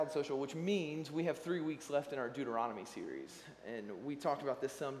Social, which means we have 3 weeks left in our Deuteronomy series. And we talked about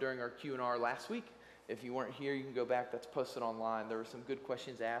this some during our Q&R last week. If you weren't here, you can go back. That's posted online. There were some good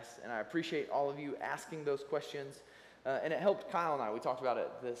questions asked, and I appreciate all of you asking those questions. And it helped Kyle and I. We talked about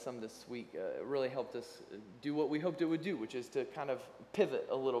it some this week. It really helped us do what we hoped it would do, which is to kind of pivot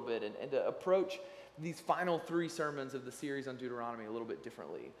a little bit and to approach these final 3 sermons of the series on Deuteronomy a little bit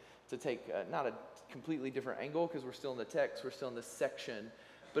differently. To take not a completely different angle, because we're still in the text, we're still in this section,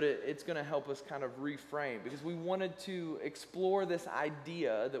 but it's going to help us kind of reframe, because we wanted to explore this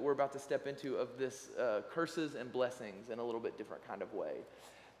idea that we're about to step into of this curses and blessings in a little bit different kind of way.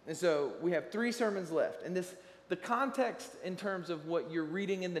 And so we have 3 sermons left, and the context in terms of what you're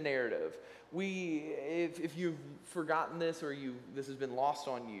reading in the narrative, if you've forgotten this or this has been lost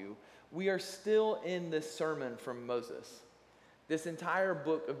on you, we are still in this sermon from Moses. This entire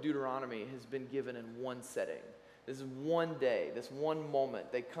book of Deuteronomy has been given in one setting. This is one day, this one moment.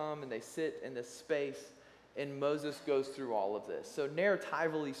 They come and they sit in this space, and Moses goes through all of this. So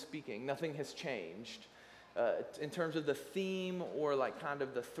narratively speaking, nothing has changed. In terms of the theme or like kind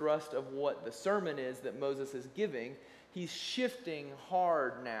of the thrust of what the sermon is that Moses is giving, he's shifting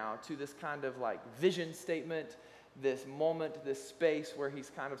hard now to this kind of like vision statement, this moment, this space where he's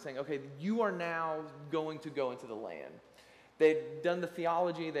kind of saying, okay, you are now going to go into the land. They'd done the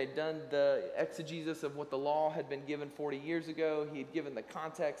theology, they'd done the exegesis of what the law had been given 40 years ago. He had given the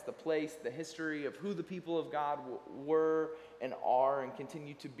context, the place, the history of who the people of God were and are and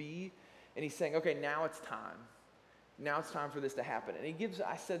continue to be. And he's saying, okay, now it's time. Now it's time for this to happen. And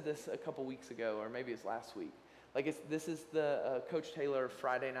I said this a couple weeks ago, or maybe it's last week. This is the Coach Taylor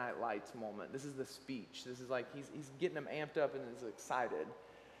Friday Night Lights moment. This is the speech. This is like he's getting them amped up and is excited.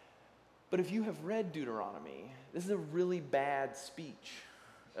 But if you have read Deuteronomy, this is a really bad speech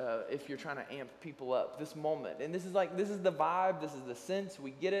if you're trying to amp people up, this moment. And this is the vibe, this is the sense,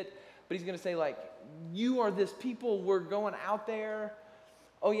 we get it. But he's going to say, like, you are this people, we're going out there.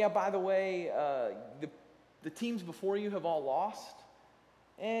 Oh yeah, by the way, the teams before you have all lost,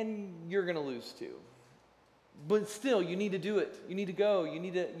 and you're going to lose too. But still, you need to do it. You need to go. You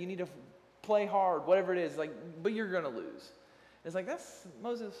need to play hard, whatever it is. But you're going to lose. It's like, that's,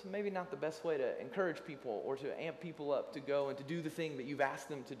 Moses, maybe not the best way to encourage people or to amp people up to go and to do the thing that you've asked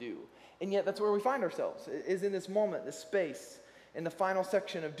them to do. And yet that's where we find ourselves, is in this moment, this space, in the final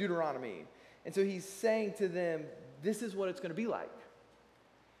section of Deuteronomy. And so he's saying to them, this is what it's going to be like.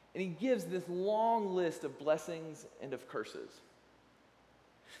 And he gives this long list of blessings and of curses.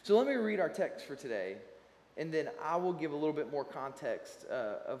 So let me read our text for today, and then I will give a little bit more context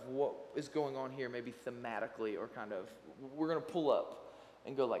of what is going on here, maybe thematically, or kind of, we're going to pull up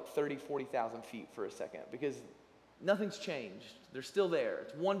and go like 30, 40,000 feet for a second, because nothing's changed. They're still there.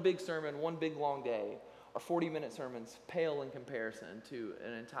 It's one big sermon, one big long day. Our 40-minute sermons pale in comparison to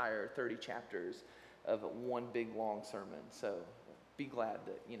an entire 30 chapters of one big long sermon. So be glad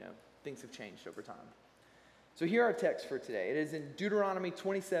that, things have changed over time. So here are our texts for today. It is in Deuteronomy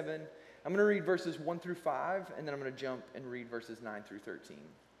 27. I'm going to read verses 1 through 5, and then I'm going to jump and read verses 9 through 13.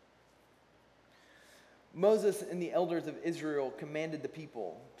 Moses and the elders of Israel commanded the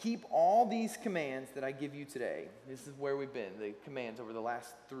people, keep all these commands that I give you today. This is where we've been, the commands over the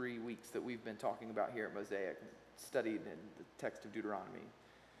last 3 weeks that we've been talking about here at Mosaic, studied in the text of Deuteronomy.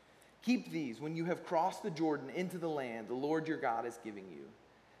 Keep these when you have crossed the Jordan into the land the Lord your God is giving you.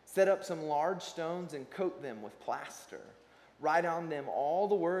 Set up some large stones and coat them with plaster. Write on them all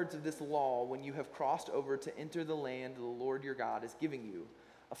the words of this law when you have crossed over to enter the land the Lord your God is giving you,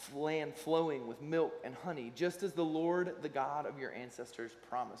 a land flowing with milk and honey, just as the Lord, the God of your ancestors,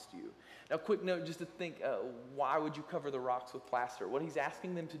 promised you. Now, quick note, just to think, why would you cover the rocks with plaster? What he's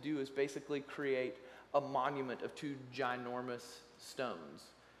asking them to do is basically create a monument of 2 ginormous stones.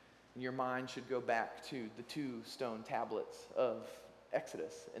 And your mind should go back to the 2 stone tablets of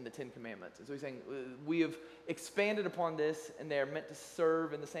Exodus and the 10 Commandments. And so he's saying, we have expanded upon this, and they're meant to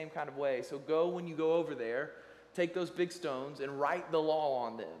serve in the same kind of way. So go, when you go over there, take those big stones and write the law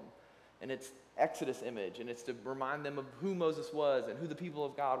on them. And it's Exodus image, and it's to remind them of who Moses was and who the people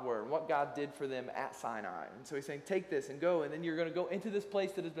of God were and what God did for them at Sinai. And so he's saying, take this and go, and then you're going to go into this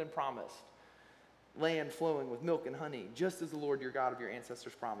place that has been promised. Land flowing with milk and honey, just as the Lord your God of your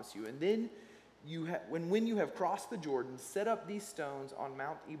ancestors promised you. And then when you have crossed the Jordan, set up these stones on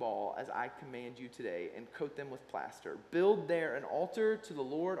Mount Ebal as I command you today, and coat them with plaster. Build there an altar to the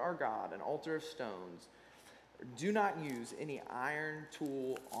Lord our God, an altar of stones. Do not use any iron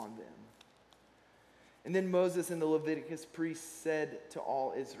tool on them. And then Moses and the Leviticus priests said to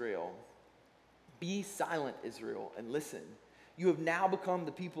all Israel, be silent, Israel, and listen. You have now become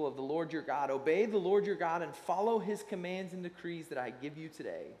the people of the Lord your God. Obey the Lord your God and follow his commands and decrees that I give you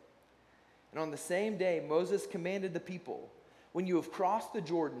today. And on the same day, Moses commanded the people, when you have crossed the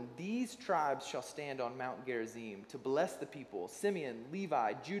Jordan, these tribes shall stand on Mount Gerizim to bless the people: Simeon,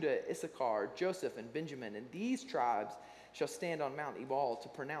 Levi, Judah, Issachar, Joseph, and Benjamin. And these tribes shall stand on Mount Ebal to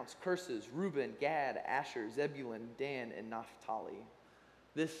pronounce curses: Reuben, Gad, Asher, Zebulun, Dan, and Naphtali.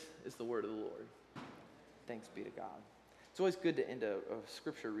 This is the word of the Lord. Thanks be to God. It's always good to end a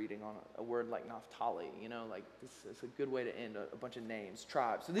scripture reading on a word like Naphtali. Like this is a good way to end a bunch of names,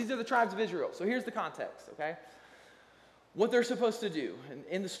 tribes. So these are the tribes of Israel. So here's the context, okay? What they're supposed to do, and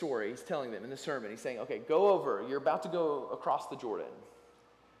in the story, he's telling them in the sermon, he's saying, okay, go over, you're about to go across the Jordan.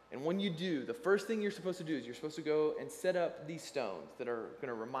 And when you do, the first thing you're supposed to do is you're supposed to go and set up these stones that are going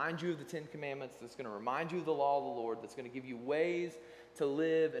to remind you of the Ten Commandments, that's going to remind you of the law of the Lord, that's going to give you ways to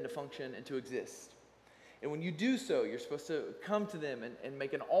live and to function and to exist. And when you do so, you're supposed to come to them and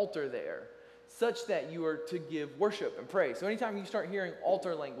make an altar there, such that you are to give worship and praise. So anytime you start hearing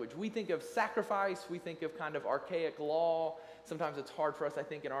altar language, we think of sacrifice, we think of kind of archaic law. Sometimes it's hard for us, I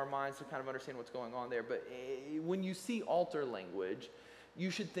think, in our minds to kind of understand what's going on there. But when you see altar language, you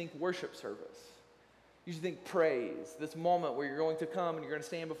should think worship service. You should think praise, this moment where you're going to come and you're going to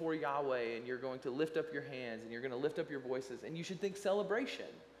stand before Yahweh and you're going to lift up your hands and you're going to lift up your voices. And you should think celebration.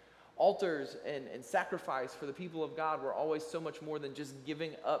 Altars and sacrifice for the people of God were always so much more than just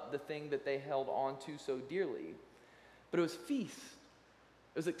giving up the thing that they held on to so dearly. But it was feast.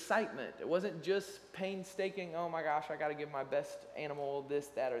 It was excitement. It wasn't just painstaking, oh my gosh, I got to give my best animal this,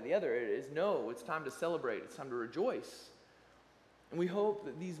 that, or the other. It is, no, it's time to celebrate. It's time to rejoice. And we hope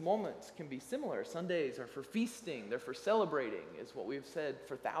that these moments can be similar. Sundays are for feasting. They're for celebrating, is what we've said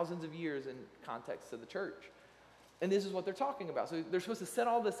for thousands of years in context of the church. And this is what they're talking about. So they're supposed to set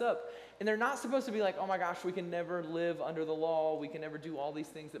all this up. And they're not supposed to be like, oh my gosh, we can never live under the law. We can never do all these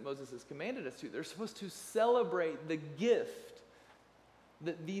things that Moses has commanded us to. They're supposed to celebrate the gift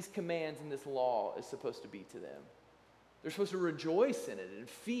that these commands and this law is supposed to be to them. They're supposed to rejoice in it and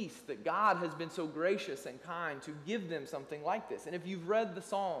feast that God has been so gracious and kind to give them something like this. And if you've read the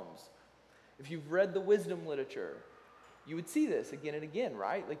Psalms, if you've read the wisdom literature, you would see this again and again,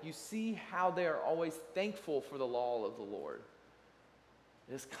 right? Like you see how they are always thankful for the law of the Lord.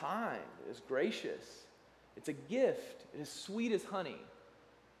 It is kind, it is gracious, it's a gift, it is sweet as honey.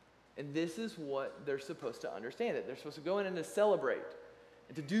 And this is what they're supposed to understand, that they're supposed to go in and to celebrate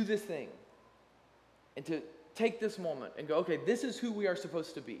and to do this thing and to take this moment and go, okay, this is who we are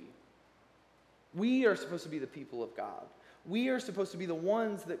supposed to be. We are supposed to be the people of God. We are supposed to be the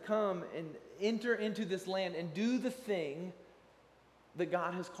ones that come and enter into this land and do the thing that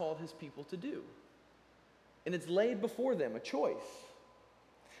God has called his people to do. And it's laid before them, a choice.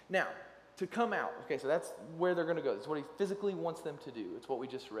 Now, to come out, okay, so that's where they're going to go. It's what he physically wants them to do. It's what we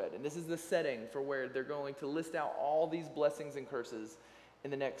just read. And this is the setting for where they're going to list out all these blessings and curses in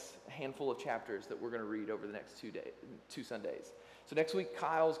the next handful of chapters that we're going to read over the next 2 Sundays. So next week,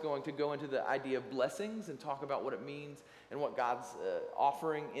 Kyle's going to go into the idea of blessings and talk about what it means and what God's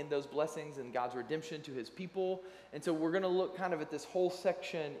offering in those blessings and God's redemption to his people. And so we're going to look kind of at this whole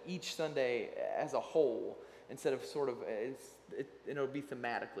section each Sunday as a whole instead of sort of, and it'll be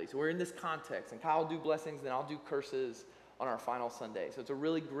thematically. So we're in this context, and Kyle will do blessings, and then I'll do curses on our final Sunday. So it's a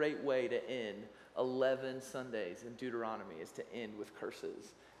really great way to end 11 Sundays in Deuteronomy, is to end with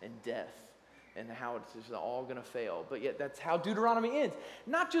curses and death and how it's just all going to fail. But yet that's how Deuteronomy ends.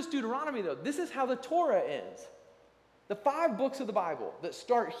 Not just Deuteronomy, though. This is how the Torah ends. The 5 books of the Bible that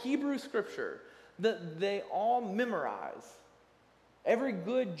start Hebrew scripture, that they all memorize. Every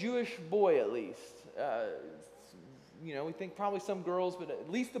good Jewish boy, at least, we think probably some girls, but at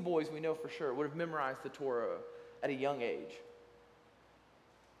least the boys we know for sure would have memorized the Torah at a young age.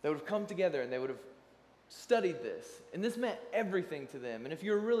 They would have come together and they would have studied this. And this meant everything to them. And if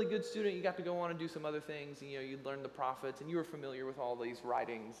you're a really good student, you got to go on and do some other things. And, you'd learn the prophets and you were familiar with all these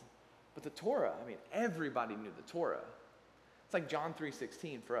writings. But the Torah, everybody knew the Torah. It's like John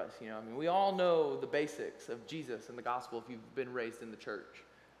 3:16 for us. We all know the basics of Jesus and the gospel if you've been raised in the church.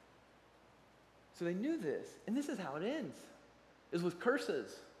 So they knew this. And this is how it ends. Is with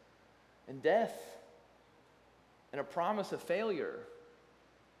curses and death and a promise of failure.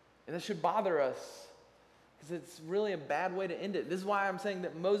 And this should bother us because it's really a bad way to end it. This is why I'm saying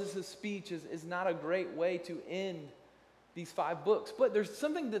that Moses' speech is not a great way to end these 5 books. But there's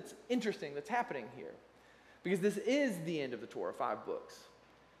something that's interesting that's happening here. Because this is the end of the Torah, 5 books.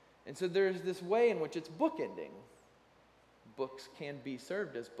 And so there's this way in which it's bookending. Books can be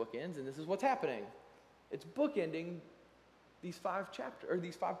served as bookends, and this is what's happening. It's bookending these 5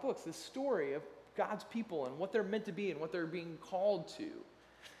 books, this story of God's people and what they're meant to be and what they're being called to.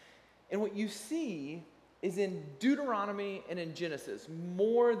 And what you see is in Deuteronomy and in Genesis,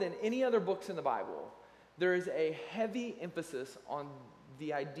 more than any other books in the Bible, there is a heavy emphasis on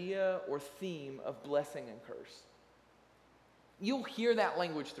the idea or theme of blessing and curse. You'll hear that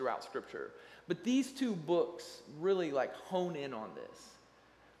language throughout Scripture, but these two books really hone in on this.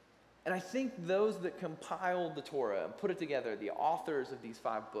 And I think those that compiled the Torah and put it together, the authors of these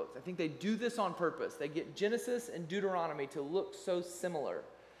 5 books, I think they do this on purpose. They get Genesis and Deuteronomy to look so similar,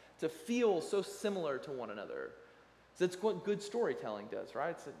 to feel so similar to one another. So it's what good storytelling does,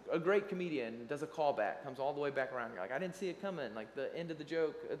 right? It's a great comedian does a callback, comes all the way back around. You're like, I didn't see it coming. Like the end of the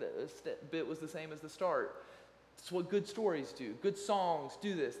joke, the bit was the same as the start. It's what good stories do. Good songs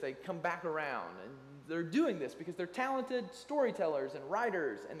do this. They come back around. And they're doing this because they're talented storytellers and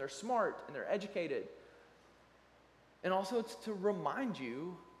writers, and they're smart and they're educated. And also it's to remind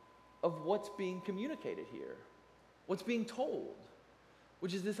you of what's being communicated here, what's being told,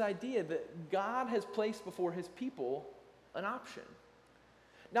 which is this idea that God has placed before his people an option.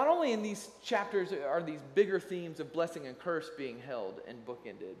 Not only in these chapters are these bigger themes of blessing and curse being held and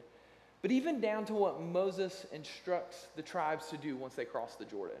bookended, but even down to what Moses instructs the tribes to do once they cross the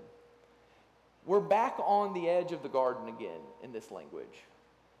Jordan. We're back on the edge of the garden again in this language.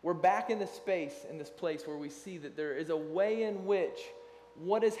 We're back in this space, in this place where we see that there is a way in which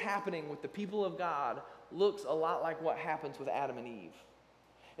what is happening with the people of God looks a lot like what happens with Adam and Eve.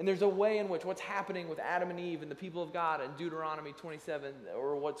 And there's a way in which what's happening with Adam and Eve and the people of God in Deuteronomy 27,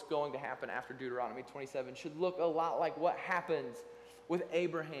 or what's going to happen after Deuteronomy 27, should look a lot like what happens with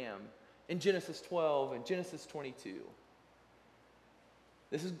Abraham in Genesis 12 and Genesis 22.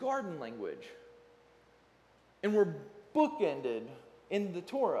 This is garden language. And we're bookended in the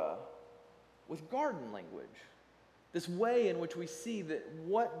Torah with garden language. This way in which we see that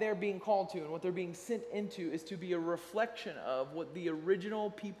what they're being called to and what they're being sent into is to be a reflection of what the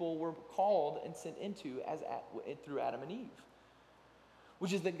original people were called and sent into through Adam and Eve,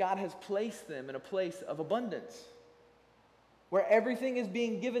 which is that God has placed them in a place of abundance where everything is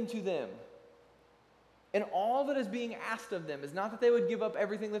being given to them. And all that is being asked of them is not that they would give up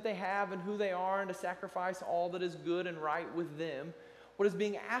everything that they have and who they are and to sacrifice all that is good and right with them. What is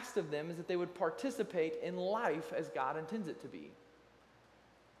being asked of them is that they would participate in life as God intends it to be.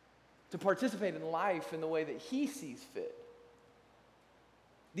 To participate in life in the way that he sees fit.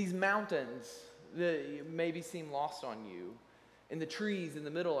 These mountains that maybe seem lost on you, and the trees in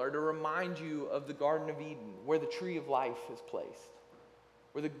the middle are to remind you of the Garden of Eden, where the tree of life is placed,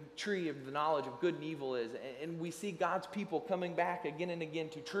 where the tree of the knowledge of good and evil is. And we see God's people coming back again and again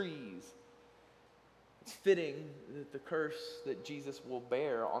to trees. It's fitting that the curse that Jesus will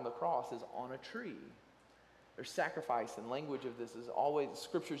bear on the cross is on a tree. There's sacrifice, and language of this is always,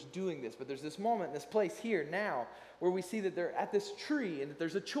 Scripture's doing this, but there's this moment, this place here now, where we see that they're at this tree and that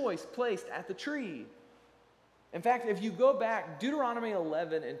there's a choice placed at the tree. In fact, if you go back, Deuteronomy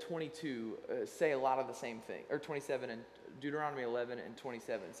 11 and 22 say a lot of the same thing, or 27 and Deuteronomy 11 and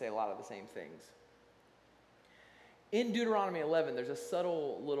 27 say a lot of the same things. In Deuteronomy 11, there's a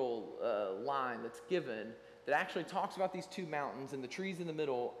subtle little line that's given that actually talks about these two mountains and the trees in the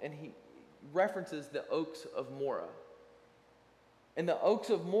middle, and he references the oaks of Moreh. And the oaks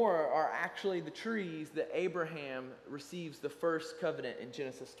of Moreh are actually the trees that Abraham receives the first covenant in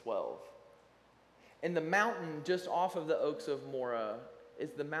Genesis 12. And the mountain just off of the oaks of Moreh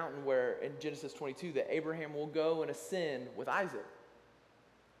is the mountain where in Genesis 22 that Abraham will go and ascend with Isaac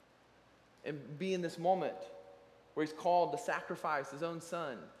and be in this moment where he's called to sacrifice his own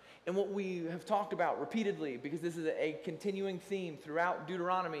son. And what we have talked about repeatedly, because this is a continuing theme throughout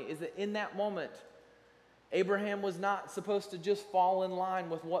Deuteronomy, is that in that moment, Abraham was not supposed to just fall in line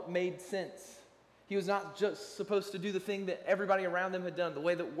with what made sense. He was not just supposed to do the thing that everybody around them had done, the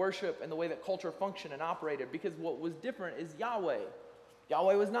way that worship and the way that culture functioned and operated, because what was different is Yahweh.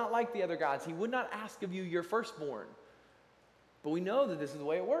 Yahweh was not like the other gods. He would not ask of you your firstborn. But we know that this is the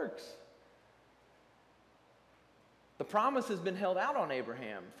way it works. The promise has been held out on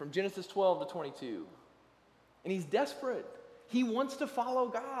Abraham from Genesis 12 to 22. And he's desperate. He wants to follow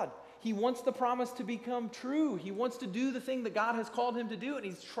God. He wants the promise to become true. He wants to do the thing that God has called him to do, and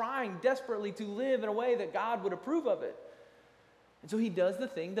he's trying desperately to live in a way that God would approve of it. And so he does the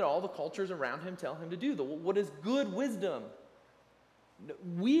thing that all the cultures around him tell him to do, what is good wisdom.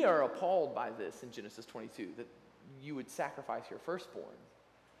 We are appalled by this in Genesis 22, that you would sacrifice your firstborn.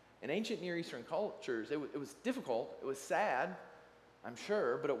 In ancient Near Eastern cultures, it was difficult, it was sad, I'm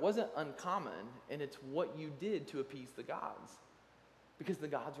sure, but it wasn't uncommon, and it's what you did to appease the gods. Because the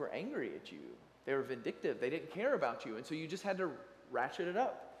gods were angry at you. They were vindictive. They didn't care about you, and so you just had to ratchet it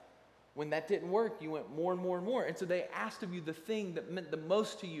up. When that didn't work, you went more and more and more. And so they asked of you the thing that meant the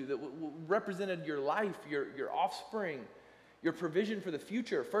most to you, that represented your life, your offspring, your provision for the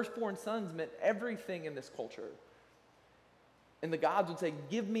future. Firstborn sons meant everything in this culture. And the gods would say,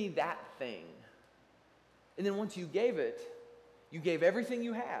 give me that thing. And then once you gave it, you gave everything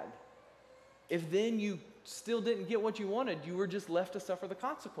you had. If then you still didn't get what you wanted, you were just left to suffer the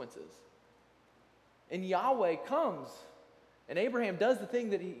consequences. And Yahweh comes, and Abraham does the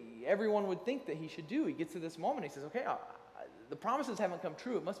thing that everyone would think that he should do. He gets to this moment, he says, okay, the promises haven't come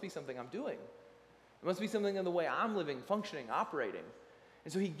true. It must be something I'm doing. It must be something in the way I'm living, functioning, operating.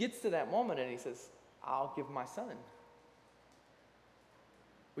 And so he gets to that moment, and he says, I'll give my son.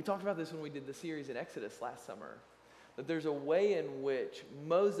 We talked about this when we did the series in Exodus last summer, that there's a way in which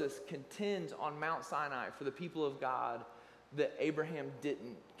Moses contends on Mount Sinai for the people of God that Abraham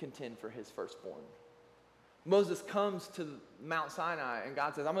didn't contend for his firstborn. Moses comes to Mount Sinai, and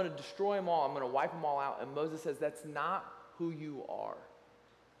God says, I'm going to destroy them all. I'm going to wipe them all out. And Moses says, that's not who you are.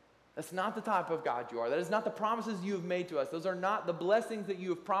 That's not the type of God you are. That is not the promises you have made to us. Those are not the blessings that you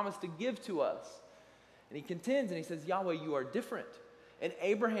have promised to give to us. And he contends, and he says, Yahweh, you are different. And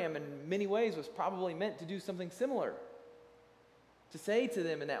Abraham, in many ways, was probably meant to do something similar. To say to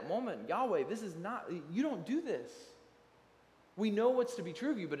them in that moment, Yahweh, this is not, you don't do this. We know what's to be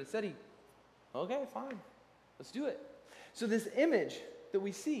true of you, but instead okay, fine. Let's do it. So this image that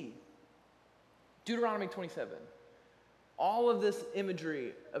we see, Deuteronomy 27, all of this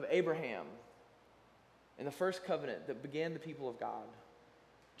imagery of Abraham and the first covenant that began the people of God,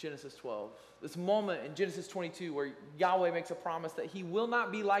 Genesis 12. This moment in Genesis 22 where Yahweh makes a promise that he will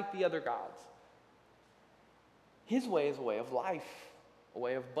not be like the other gods. His way is a way of life, a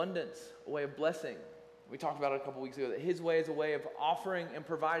way of abundance, a way of blessing. We talked about it a couple weeks ago, that his way is a way of offering and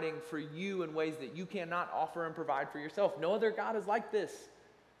providing for you in ways that you cannot offer and provide for yourself. No other God is like this.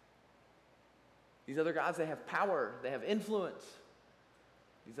 These other gods, they have power, they have influence.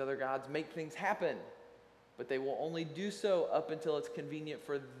 These other gods make things happen, but they will only do so up until it's convenient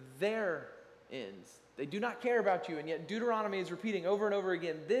for their ends. They do not care about you, and yet Deuteronomy is repeating over and over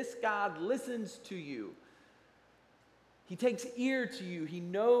again, this God listens to you. He takes ear to you. He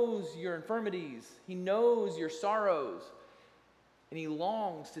knows your infirmities. He knows your sorrows. And he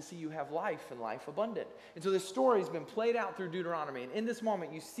longs to see you have life and life abundant. And so this story has been played out through Deuteronomy. And in this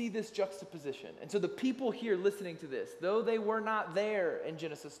moment, you see this juxtaposition. And so the people here listening to this, though they were not there in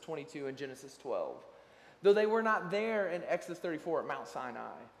Genesis 22 and Genesis 12, though they were not there in Exodus 34 at Mount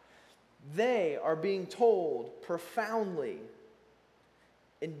Sinai, they are being told profoundly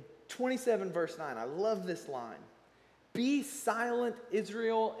in 27 verse 9. I love this line. Be silent,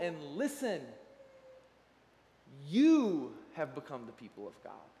 Israel, and listen. You have become the people of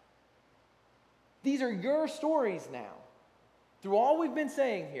God. These are your stories now. Through all we've been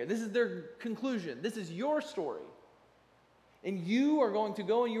saying here, this is their conclusion. This is your story. And you are going to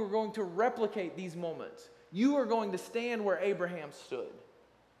go and you are going to replicate these moments. You are going to stand where Abraham stood.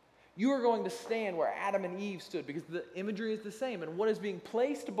 You are going to stand where Adam and Eve stood, because the imagery is the same. And what is being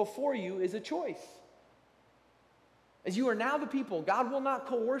placed before you is a choice. As you are now the people, God will not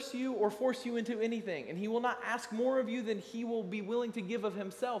coerce you or force you into anything, and he will not ask more of you than he will be willing to give of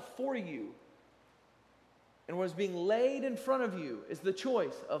himself for you. And what is being laid in front of you is the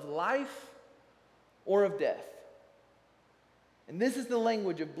choice of life or of death. And this is the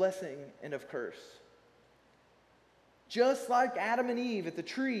language of blessing and of curse. Just like Adam and Eve at the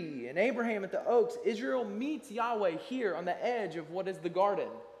tree and Abraham at the oaks, Israel meets Yahweh here on the edge of what is the garden,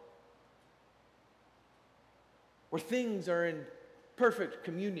 where things are in perfect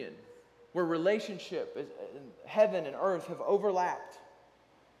communion, where relationship, heaven and earth have overlapped.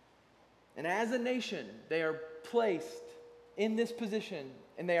 And as a nation, they are placed in this position,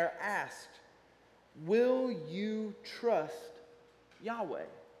 and they are asked, will you trust Yahweh?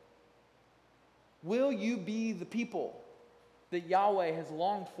 Will you be the people that Yahweh has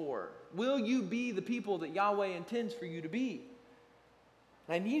longed for? Will you be the people that Yahweh intends for you to be?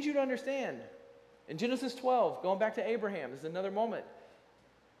 And I need you to understand, in Genesis 12, going back to Abraham, is another moment.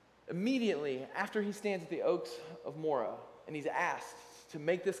 Immediately after he stands at the oaks of Morah, and he's asked to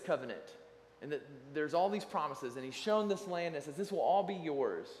make this covenant, and that there's all these promises, and he's shown this land and says, this will all be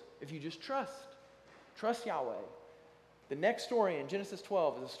yours if you just trust Yahweh. The next story in Genesis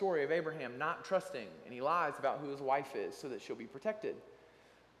 12 is a story of Abraham not trusting, and he lies about who his wife is so that she'll be protected.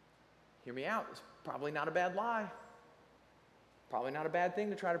 Hear me out. It's probably not a bad lie. Probably not a bad thing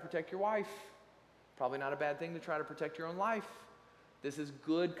to try to protect your wife. Probably not a bad thing to try to protect your own life. This is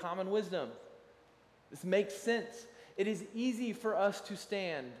good common wisdom. This makes sense. It is easy for us to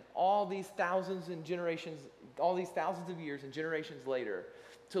stand all these thousands and generations, all these thousands of years and generations later,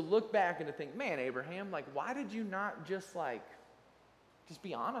 to look back and to think, man, Abraham, like, why did you not just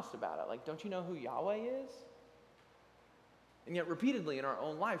be honest about it? Like, don't you know who Yahweh is? And yet repeatedly in our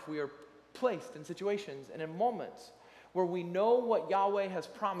own life, we are placed in situations and in moments where we know what Yahweh has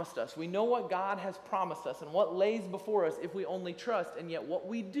promised us. We know what God has promised us and what lays before us if we only trust. And yet what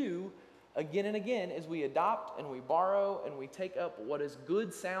we do again and again is we adopt and we borrow and we take up what is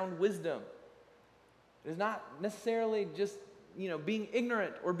good, sound wisdom. It is not necessarily just, being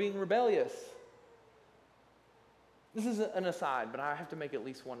ignorant or being rebellious. This is an aside, but I have to make at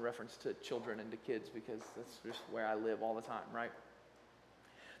least one reference to children and to kids because that's just where I live all the time, right?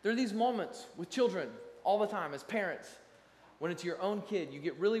 There are these moments with children all the time as parents. When it's your own kid, you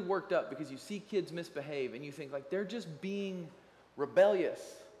get really worked up because you see kids misbehave and you think like they're just being rebellious.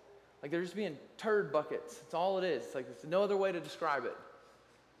 Like they're just being turd buckets. That's all it is. It's like there's no other way to describe it.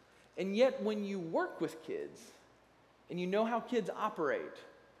 And yet when you work with kids and you know how kids operate,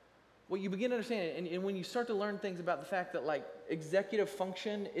 what you begin to understand, and when you start to learn things about the fact that like executive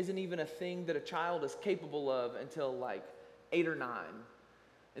function isn't even a thing that a child is capable of until like 8 or 9.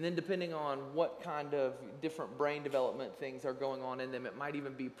 And then depending on what kind of different brain development things are going on in them, it might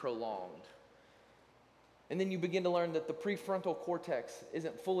even be prolonged. And then you begin to learn that the prefrontal cortex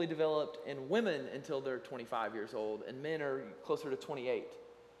isn't fully developed in women until they're 25 years old, and men are closer to 28.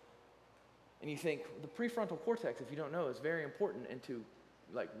 And you think, the prefrontal cortex, if you don't know, is very important into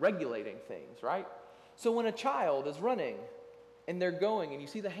like regulating things, right? So when a child is running and they're going and you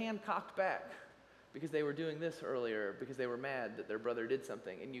see the hand cocked back because they were doing this earlier, because they were mad that their brother did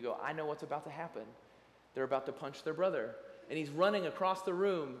something, and you go, I know what's about to happen. They're about to punch their brother. And he's running across the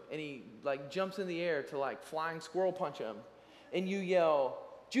room and he like jumps in the air to like flying squirrel punch him. And you yell,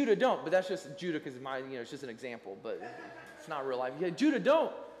 Judah, don't. But that's just Judah because it's just an example, but it's not real life. You say, Judah,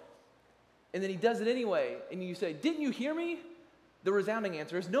 don't. And then he does it anyway. And you say, didn't you hear me? The resounding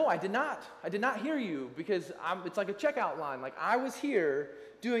answer is, no, I did not. I did not hear you because it's like a checkout line. Like I was here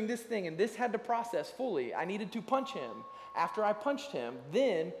doing this thing and this had to process fully. I needed to punch him. After I punched him,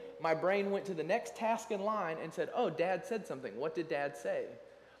 then my brain went to the next task in line and said, oh, Dad said something. What did Dad say?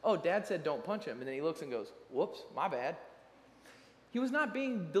 Oh, Dad said don't punch him. And then he looks and goes, whoops, my bad. He was not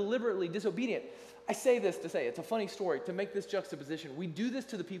being deliberately disobedient. I say this to say, it's a funny story, to make this juxtaposition. We do this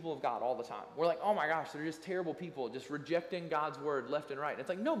to the people of God all the time. We're like, oh my gosh, they're just terrible people, just rejecting God's word left and right. And it's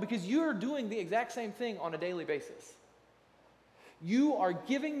like, no, because you're doing the exact same thing on a daily basis. You are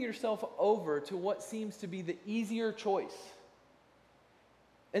giving yourself over to what seems to be the easier choice.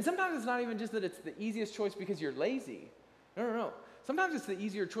 And sometimes it's not even just that it's the easiest choice because you're lazy. No. Sometimes it's the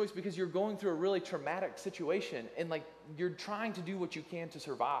easier choice because you're going through a really traumatic situation and like you're trying to do what you can to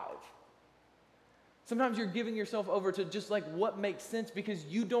survive. Sometimes you're giving yourself over to just like what makes sense because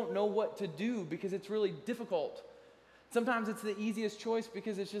you don't know what to do because it's really difficult. Sometimes it's the easiest choice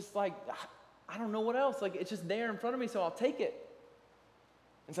because it's just like, I don't know what else. Like it's just there in front of me, so I'll take it.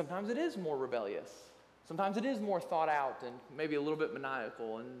 And sometimes it is more rebellious. Sometimes it is more thought out and maybe a little bit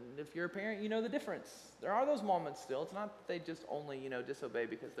maniacal. And if you're a parent, you know the difference. There are those moments still. It's not that they just only, disobey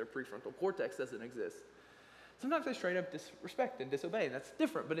because their prefrontal cortex doesn't exist. Sometimes they straight up disrespect and disobey, and that's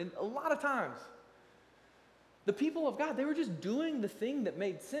different. But in a lot of times, the people of God, they were just doing the thing that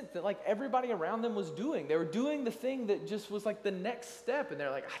made sense, that like everybody around them was doing. They were doing the thing that just was like the next step. And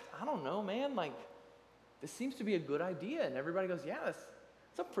they're like, I don't know, man. Like, this seems to be a good idea. And everybody goes, yeah, that's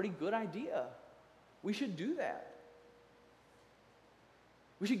a pretty good idea. We should do that.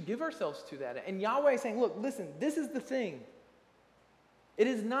 We should give ourselves to that. And Yahweh is saying, look, listen, this is the thing. It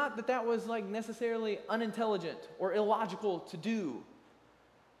is not that was like necessarily unintelligent or illogical to do.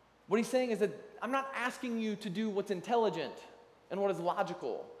 What he's saying is that I'm not asking you to do what's intelligent and what is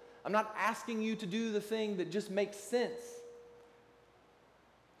logical. I'm not asking you to do the thing that just makes sense.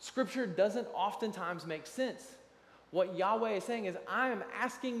 Scripture doesn't oftentimes make sense. What Yahweh is saying is, I am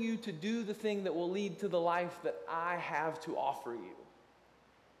asking you to do the thing that will lead to the life that I have to offer you.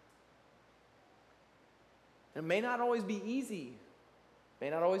 It may not always be easy, may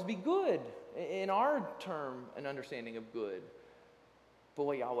not always be good in our term and understanding of good. But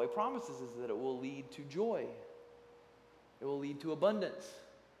what Yahweh promises is that it will lead to joy. It will lead to abundance.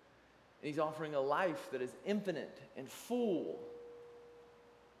 And he's offering a life that is infinite and full,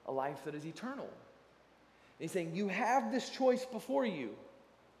 a life that is eternal. And he's saying, you have this choice before you.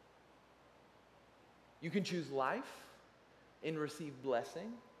 You can choose life and receive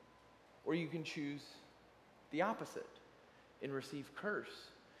blessing, or you can choose the opposite and receive curse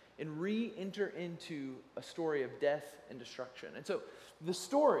and re-enter into a story of death and destruction. And so the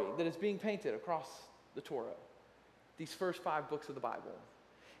story that is being painted across the Torah, these first 5 books of the Bible,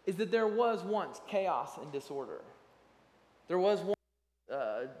 is that there was once chaos and disorder. There was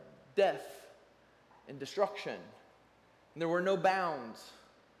once death and destruction. And there were no bounds.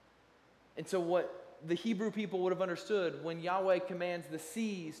 And so what the Hebrew people would have understood when Yahweh commands the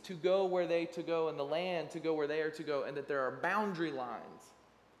seas to go where they to go and the land to go where they are to go, and that there are boundary lines,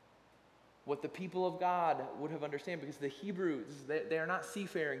 what the people of God would have understood, because the Hebrews, they are not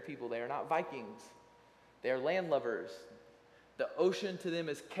seafaring people, they are not Vikings, they are land lovers. The ocean to them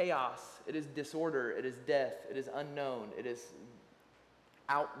is chaos, it is disorder, it is death, it is unknown, it is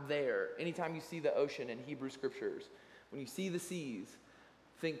out there. Anytime you see the ocean in Hebrew scriptures, when you see the seas,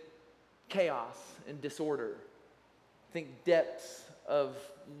 think chaos and disorder. Think depths of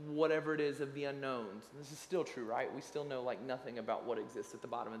whatever it is of the unknowns. And this is still true, right? We still know like nothing about what exists at the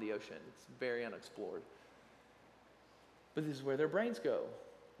bottom of the ocean. It's very unexplored. But this is where their brains go.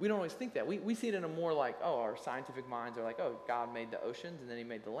 We don't always think that. We see it in a more like, oh, our scientific minds are like, oh, God made the oceans and then he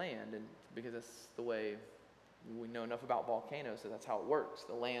made the land. And because that's the way we know enough about volcanoes, so that's how it works.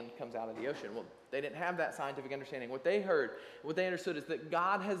 The land comes out of the ocean. Well, they didn't have that scientific understanding. What they heard, what they understood is that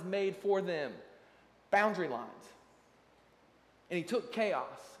God has made for them boundary lines. And he took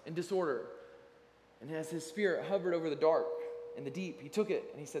chaos and disorder, and as his spirit hovered over the dark and the deep, he took it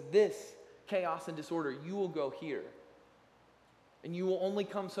and he said, this chaos and disorder, you will go here. And you will only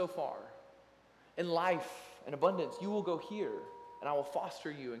come so far. In life and abundance, you will go here. And I will foster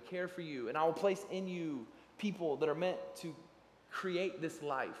you and care for you. And I will place in you people that are meant to create this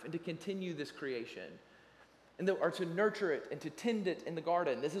life and to continue this creation. And that are to nurture it and to tend it in the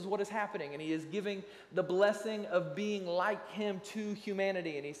garden. This is what is happening. And he is giving the blessing of being like him to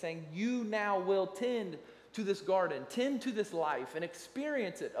humanity. And he's saying, you now will tend to this garden, tend to this life, and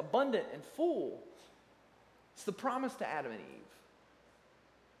experience it abundant and full. It's the promise to Adam and Eve.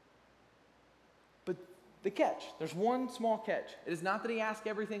 But the catch, there's one small catch. It is not that he asks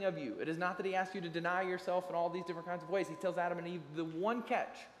everything of you. It is not that he asks you to deny yourself in all these different kinds of ways. He tells Adam and Eve, the one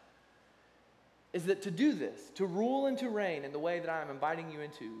catch is that to do this, to rule and to reign in the way that I am inviting you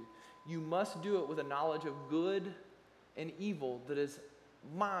into, you must do it with a knowledge of good and evil that is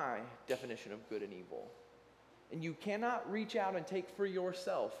my definition of good and evil. And you cannot reach out and take for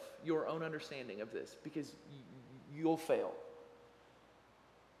yourself your own understanding of this, because you'll fail.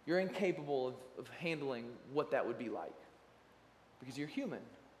 You're incapable of handling what that would be like, because you're human,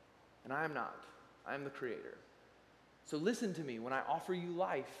 and I am not. I am the creator. So listen to me when I offer you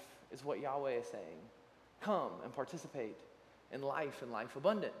life, is what Yahweh is saying. Come and participate in life and life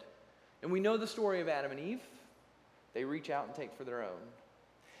abundant. And we know the story of Adam and Eve. They reach out and take for their own.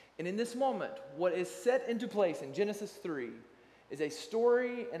 And in this moment, what is set into place in Genesis 3 is a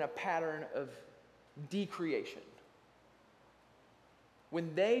story and a pattern of decreation.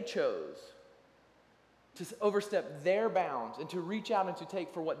 When they chose to overstep their bounds and to reach out and to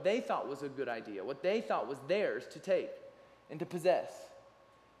take for what they thought was a good idea, what they thought was theirs to take and to possess,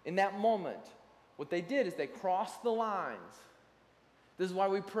 in that moment, what they did is they crossed the lines. This is why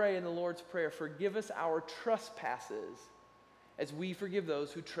we pray in the Lord's Prayer, forgive us our trespasses as we forgive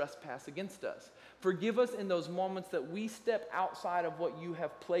those who trespass against us. Forgive us in those moments that we step outside of what you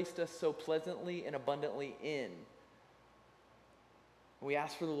have placed us so pleasantly and abundantly in. We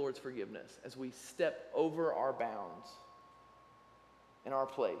ask for the Lord's forgiveness as we step over our bounds in our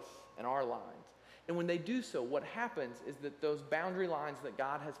place, in our lines. And when they do so, what happens is that those boundary lines that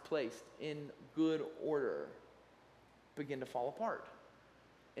God has placed in good order begin to fall apart.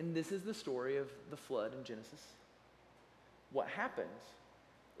 And this is the story of the flood in Genesis. What happens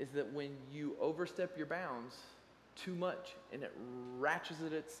is that when you overstep your bounds too much and it ratchets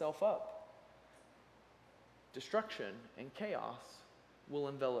itself up, destruction and chaos will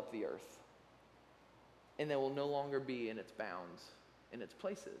envelop the earth. And they will no longer be in its bounds, in its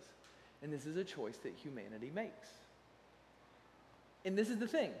places. And this is a choice that humanity makes. And this is the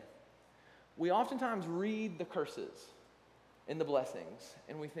thing. We oftentimes read the curses and the blessings,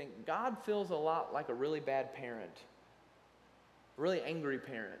 and we think God feels a lot like a really bad parent, a really angry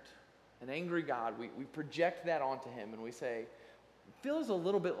parent, an angry God. We project that onto him, and we say, it feels a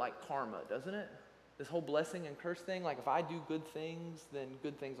little bit like karma, doesn't it? This whole blessing and curse thing, like if I do good things, then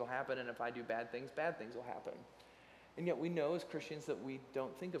good things will happen, and if I do bad things will happen. And yet we know as Christians that we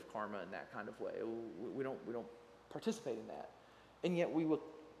don't think of karma in that kind of way. We don't participate in that. And yet we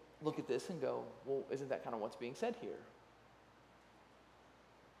look at this and go, well, isn't that kind of what's being said here?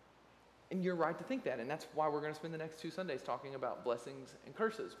 And you're right to think that, and that's why we're going to spend the next 2 Sundays talking about blessings and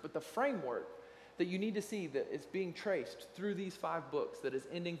curses. But the framework that you need to see that is being traced through these 5 books, that is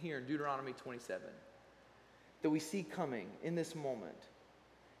ending here in Deuteronomy 27, that we see coming in this moment,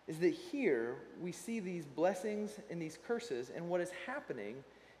 is that here we see these blessings and these curses, and what is happening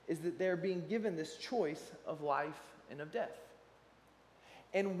is that they're being given this choice of life and of death.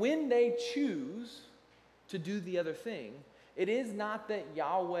 And when they choose to do the other thing, it is not that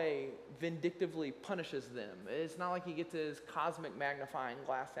Yahweh vindictively punishes them. It's not like he gets his cosmic magnifying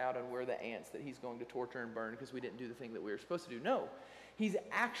glass out and we're the ants that he's going to torture and burn because we didn't do the thing that we were supposed to do. No, he's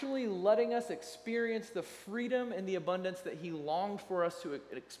actually letting us experience the freedom and the abundance that he longed for us to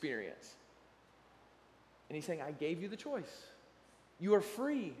experience. And he's saying, I gave you the choice. You are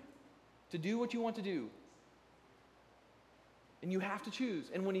free to do what you want to do. And you have to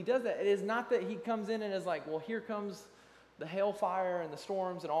choose. And when he does that, it is not that he comes in and is like, well, here comes the hailfire and the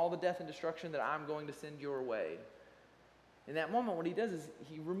storms and all the death and destruction that I'm going to send your way. In that moment, what he does is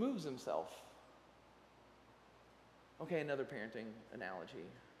he removes himself. Okay, another parenting analogy.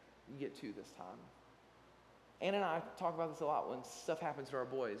 You get two this time. Anna and I talk about this a lot when stuff happens to our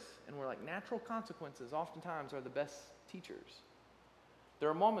boys, and we're like, natural consequences oftentimes are the best teachers. There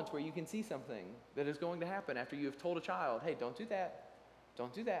are moments where you can see something that is going to happen after you have told a child, hey, don't do that.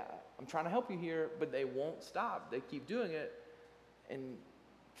 Don't do that. I'm trying to help you here, but they won't stop. They keep doing it, and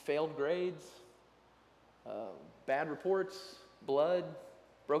failed grades, bad reports, blood,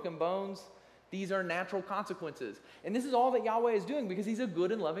 broken bones, these are natural consequences. And this is all that Yahweh is doing because he's a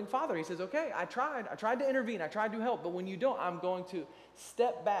good and loving father. He says, okay, I tried to intervene, I tried to help, but when you don't, I'm going to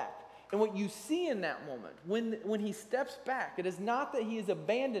step back. And what you see in that moment, when he steps back, it is not that he is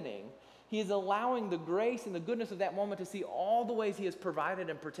abandoning, he is allowing the grace and the goodness of that moment to see all the ways he has provided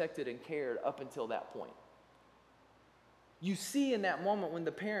and protected and cared up until that point. You see in that moment when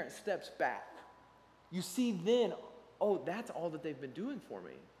the parent steps back, you see then, oh, that's all that they've been doing for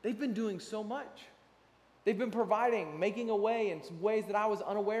me. They've been doing so much. They've been providing, making a way in ways that I was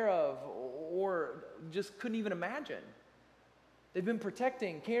unaware of or just couldn't even imagine. They've been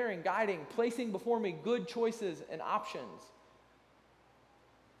protecting, caring, guiding, placing before me good choices and options.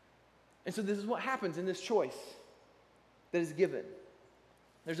 And so this is what happens in this choice that is given.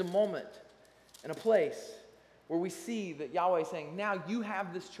 There's a moment and a place where we see that Yahweh is saying, now you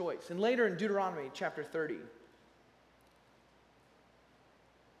have this choice. And later in Deuteronomy chapter 30,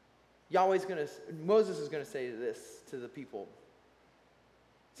 Moses is going to say this to the people.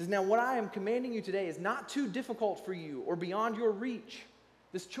 It says, now what I am commanding you today is not too difficult for you or beyond your reach.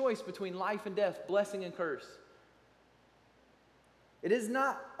 This choice between life and death, blessing and curse. It is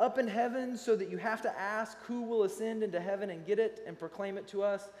not up in heaven so that you have to ask who will ascend into heaven and get it and proclaim it to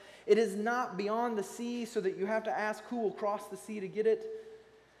us. It is not beyond the sea so that you have to ask who will cross the sea to get it.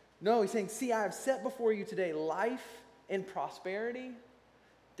 No, he's saying, see, I have set before you today life and prosperity,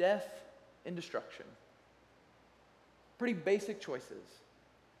 death and destruction. Pretty basic choices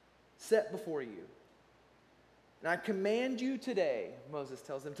set before you. And I command you today, Moses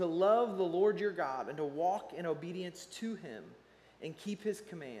tells them, to love the Lord your God and to walk in obedience to him and keep his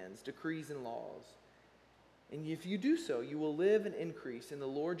commands, decrees, and laws. And if you do so, you will live and increase, and the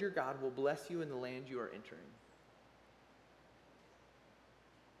Lord your God will bless you in the land you are entering.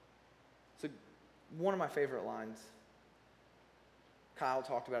 So one of my favorite lines, Kyle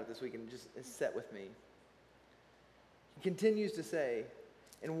talked about it this week and just is set with me. He continues to say,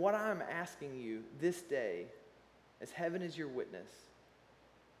 and what I'm asking you this day, as heaven is your witness,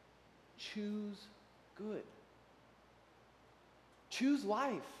 choose good. Choose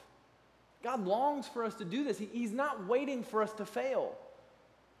life. God longs for us to do this. He's not waiting for us to fail.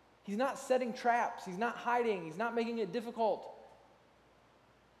 He's not setting traps. He's not hiding. He's not making it difficult.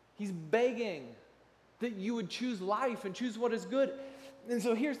 He's begging that you would choose life and choose what is good. And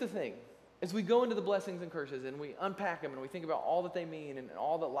so here's the thing. As we go into the blessings and curses and we unpack them and we think about all that they mean and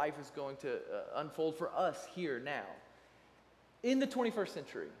all that life is going to unfold for us here now, in the 21st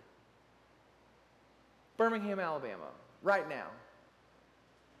century, Birmingham, Alabama, right now,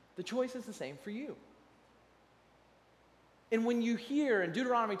 the choice is the same for you. And when you hear in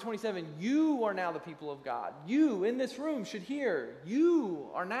Deuteronomy 27, you are now the people of God. You in this room should hear, you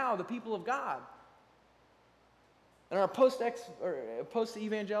are now the people of God. And our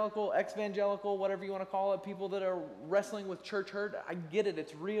post-evangelical, ex-evangelical, whatever you want to call it, people that are wrestling with church hurt, I get it,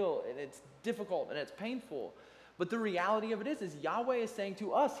 it's real, and it's difficult, and it's painful. But the reality of it is Yahweh is saying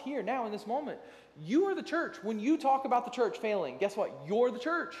to us here now in this moment, you are the church. When you talk about the church failing, guess what? You're the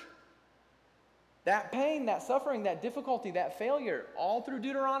church. That pain, that suffering, that difficulty, that failure, all through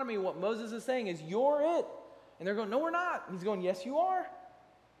Deuteronomy, what Moses is saying is, you're it. And they're going, no, we're not. And he's going, yes, you are.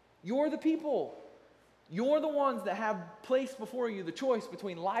 You're the people. You're the ones that have placed before you the choice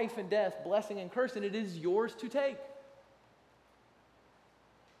between life and death, blessing and curse, and it is yours to take.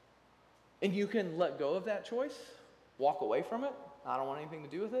 And you can let go of that choice, walk away from it, I don't want anything to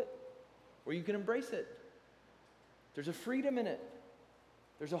do with it, or you can embrace it. There's a freedom in it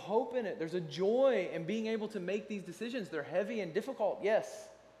There's a hope in it. There's a joy in being able to make these decisions. They're heavy and difficult, yes.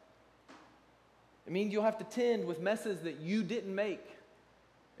 It means you'll have to tend with messes that you didn't make.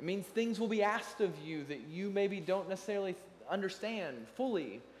 It means things will be asked of you that you maybe don't necessarily understand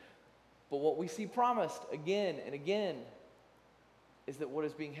fully. But what we see promised again and again is that what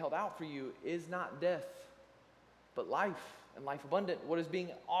is being held out for you is not death, but life and life abundant. What is being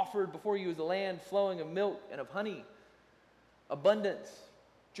offered before you is a land flowing of milk and of honey, abundance,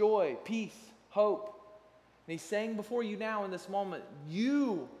 joy, peace, hope. And he's saying before you now in this moment,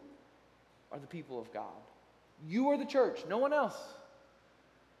 you are the people of God. You are the church, no one else.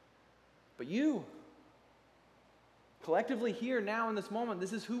 But you, collectively here now in this moment,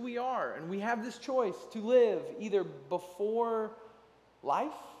 this is who we are. And we have this choice to live either before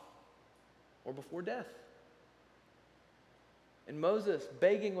life or before death. And Moses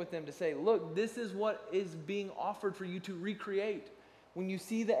begging with them to say, look, this is what is being offered for you to recreate. When you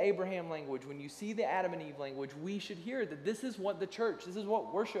see the Abraham language, when you see the Adam and Eve language, we should hear that this is what the church, this is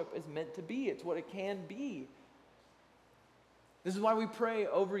what worship is meant to be. It's what it can be. This is why we pray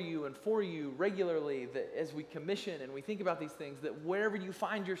over you and for you regularly, that as we commission and we think about these things, that wherever you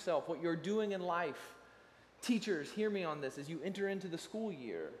find yourself, what you're doing in life, teachers, hear me on this, as you enter into the school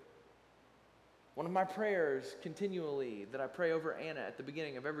year. One of my prayers continually that I pray over Anna at the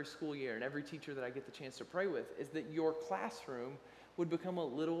beginning of every school year and every teacher that I get the chance to pray with is that your classroom would become a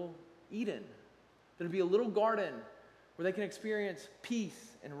little Eden. That it'd be a little garden where they can experience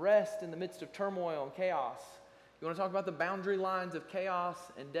peace and rest in the midst of turmoil and chaos. You want to talk about the boundary lines of chaos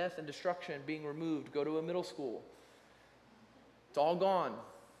and death and destruction being removed, go to a middle school. It's all gone.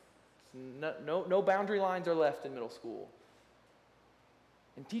 No boundary lines are left in middle school.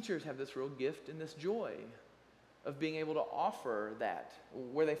 And teachers have this real gift and this joy of being able to offer that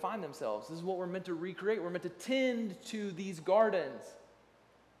where they find themselves. This is what we're meant to recreate. We're meant to tend to these gardens.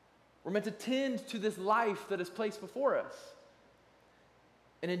 We're meant to tend to this life that is placed before us.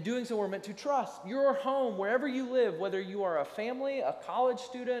 And in doing so, we're meant to trust your home, wherever you live, whether you are a family, a college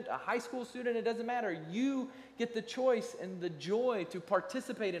student, a high school student, it doesn't matter. You get the choice and the joy to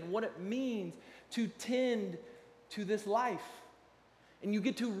participate in what it means to tend to this life. And you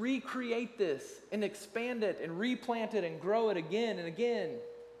get to recreate this and expand it and replant it and grow it again and again.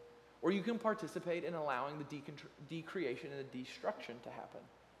 Or you can participate in allowing the decreation and the destruction to happen.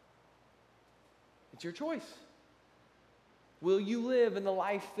 It's your choice. Will you live in the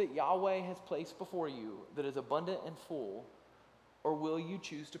life that Yahweh has placed before you that is abundant and full, or will you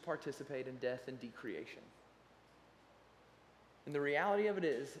choose to participate in death and decreation? And the reality of it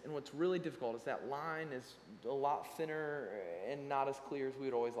is, and what's really difficult is that line is a lot thinner and not as clear as we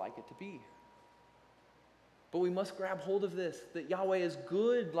would always like it to be. But we must grab hold of this, that Yahweh is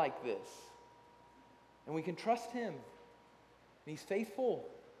good like this. And we can trust him. And he's faithful.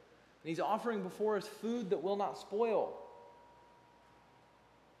 And he's offering before us food that will not spoil.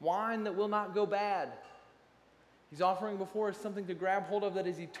 Wine that will not go bad. He's offering before us something to grab hold of that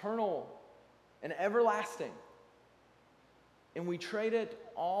is eternal and everlasting. And we trade it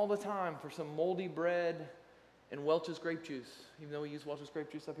all the time for some moldy bread and Welch's grape juice. Even though we use Welch's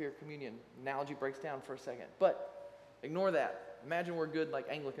grape juice up here at communion. Analogy breaks down for a second. But ignore that. Imagine we're good like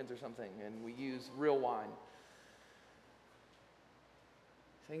Anglicans or something and we use real wine.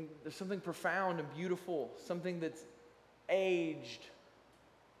 Saying there's something profound and beautiful, something that's aged,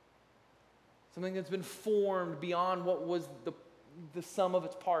 something that's been formed beyond what was the sum of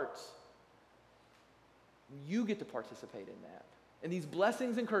its parts. You get to participate in that. And these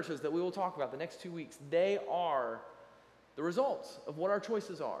blessings and curses that we will talk about the next 2 weeks, they are the results of what our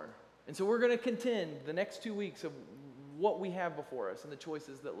choices are. And so we're going to contend the next 2 weeks of what we have before us and the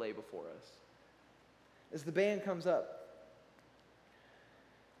choices that lay before us. As the band comes up,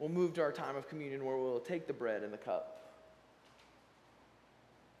 we'll move to our time of communion where we'll take the bread and the cup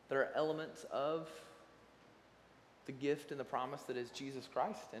that are elements of the gift and the promise that is Jesus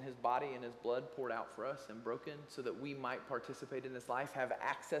Christ and his body and his blood poured out for us and broken so that we might participate in this life, have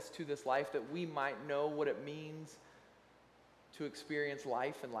access to this life, that we might know what it means to experience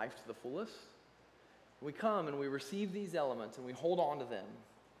life and life to the fullest. We come and we receive these elements and we hold on to them.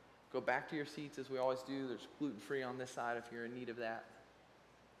 Go back to your seats as we always do. There's gluten-free on this side if you're in need of that.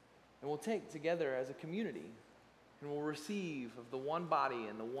 And we'll take together as a community and we'll receive of the one body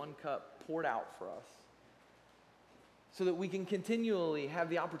and the one cup poured out for us so that we can continually have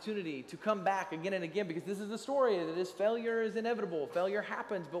the opportunity to come back again and again, because this is the story that is failure is inevitable. Failure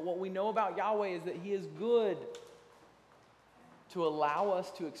happens, but what we know about Yahweh is that he is good to allow us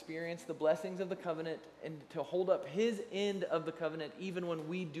to experience the blessings of the covenant and to hold up his end of the covenant even when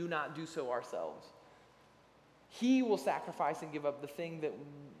we do not do so ourselves. He will sacrifice and give up the thing that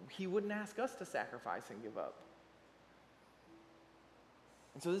he wouldn't ask us to sacrifice and give up.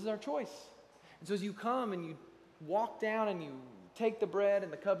 And so this is our choice. And so as you come and you walk down and you take the bread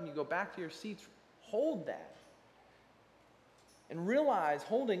and the cup and you go back to your seats, hold that. And realize,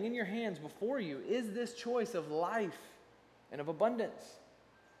 holding in your hands before you, is this choice of life and of abundance.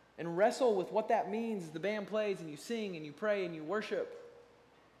 And wrestle with what that means as the band plays and you sing and you pray and you worship.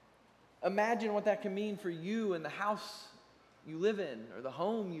 Imagine what that can mean for you and the house you live in or the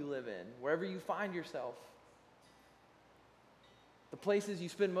home you live in, wherever you find yourself. The places you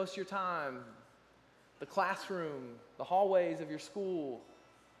spend most of your time, the classroom, the hallways of your school,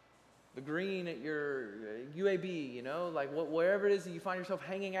 the green at your UAB, wherever it is that you find yourself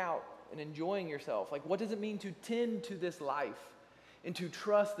hanging out and enjoying yourself. Like, what does it mean to tend to this life and to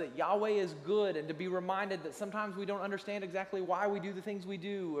trust that Yahweh is good and to be reminded that sometimes we don't understand exactly why we do the things we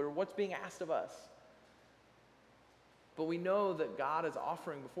do or what's being asked of us. But we know that God is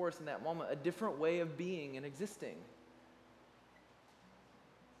offering before us in that moment a different way of being and existing.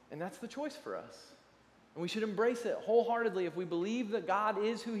 And that's the choice for us. And we should embrace it wholeheartedly if we believe that God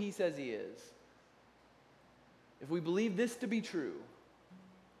is who he says he is. If we believe this to be true,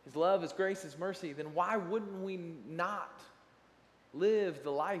 his love, his grace, his mercy, then why wouldn't we not live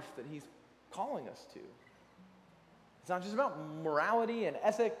the life that he's calling us to? It's not just about morality and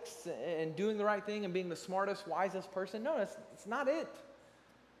ethics and doing the right thing and being the smartest, wisest person. No, it's not it.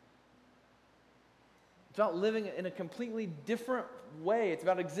 It's about living in a completely different way. It's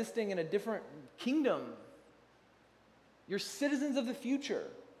about existing in a different kingdom. You're citizens of the future.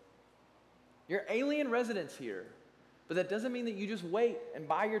 You're alien residents here. But that doesn't mean that you just wait and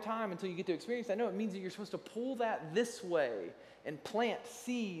buy your time until you get to experience that. No, it means that you're supposed to pull that this way and plant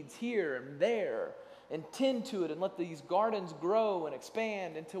seeds here and there and tend to it and let these gardens grow and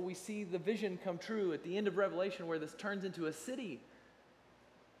expand until we see the vision come true at the end of Revelation where this turns into a city.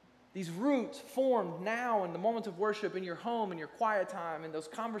 These roots formed now in the moments of worship, in your home, in your quiet time, in those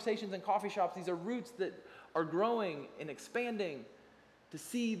conversations in coffee shops, these are roots that are growing and expanding to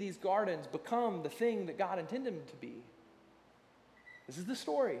see these gardens become the thing that God intended them to be. This is the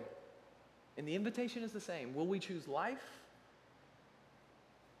story. And the invitation is the same. Will we choose life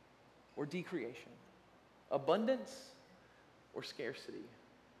or decreation? Abundance or scarcity?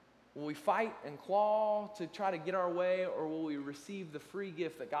 Will we fight and claw to try to get our way, or will we receive the free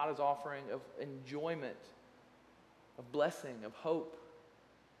gift that God is offering of enjoyment, of blessing, of hope?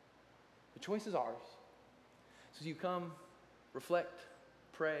 The choice is ours. So as you come, reflect,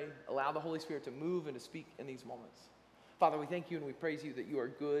 pray, allow the Holy Spirit to move and to speak in these moments. Father, we thank you and we praise you that you are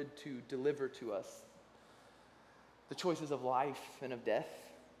good to deliver to us the choices of life and of death,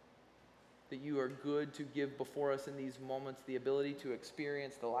 that you are good to give before us in these moments the ability to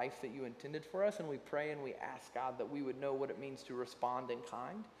experience the life that you intended for us. And we pray and we ask, God, that we would know what it means to respond in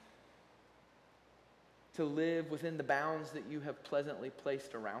kind, to live within the bounds that you have pleasantly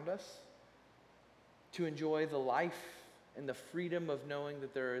placed around us, to enjoy the life and the freedom of knowing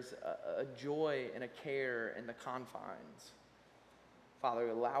that there is a joy and a care in the confines. Father,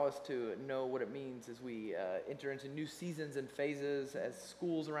 allow us to know what it means as we enter into new seasons and phases, as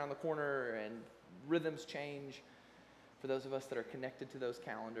school's around the corner and rhythms change for those of us that are connected to those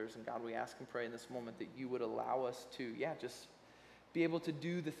calendars. And God, we ask and pray in this moment that you would allow us to, just be able to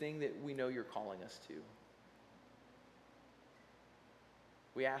do the thing that we know you're calling us to.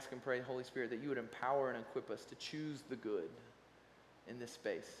 We ask and pray, Holy Spirit, that you would empower and equip us to choose the good in this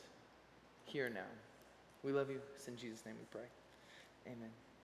space, here and now. We love you. It's in Jesus' name we pray. Amen.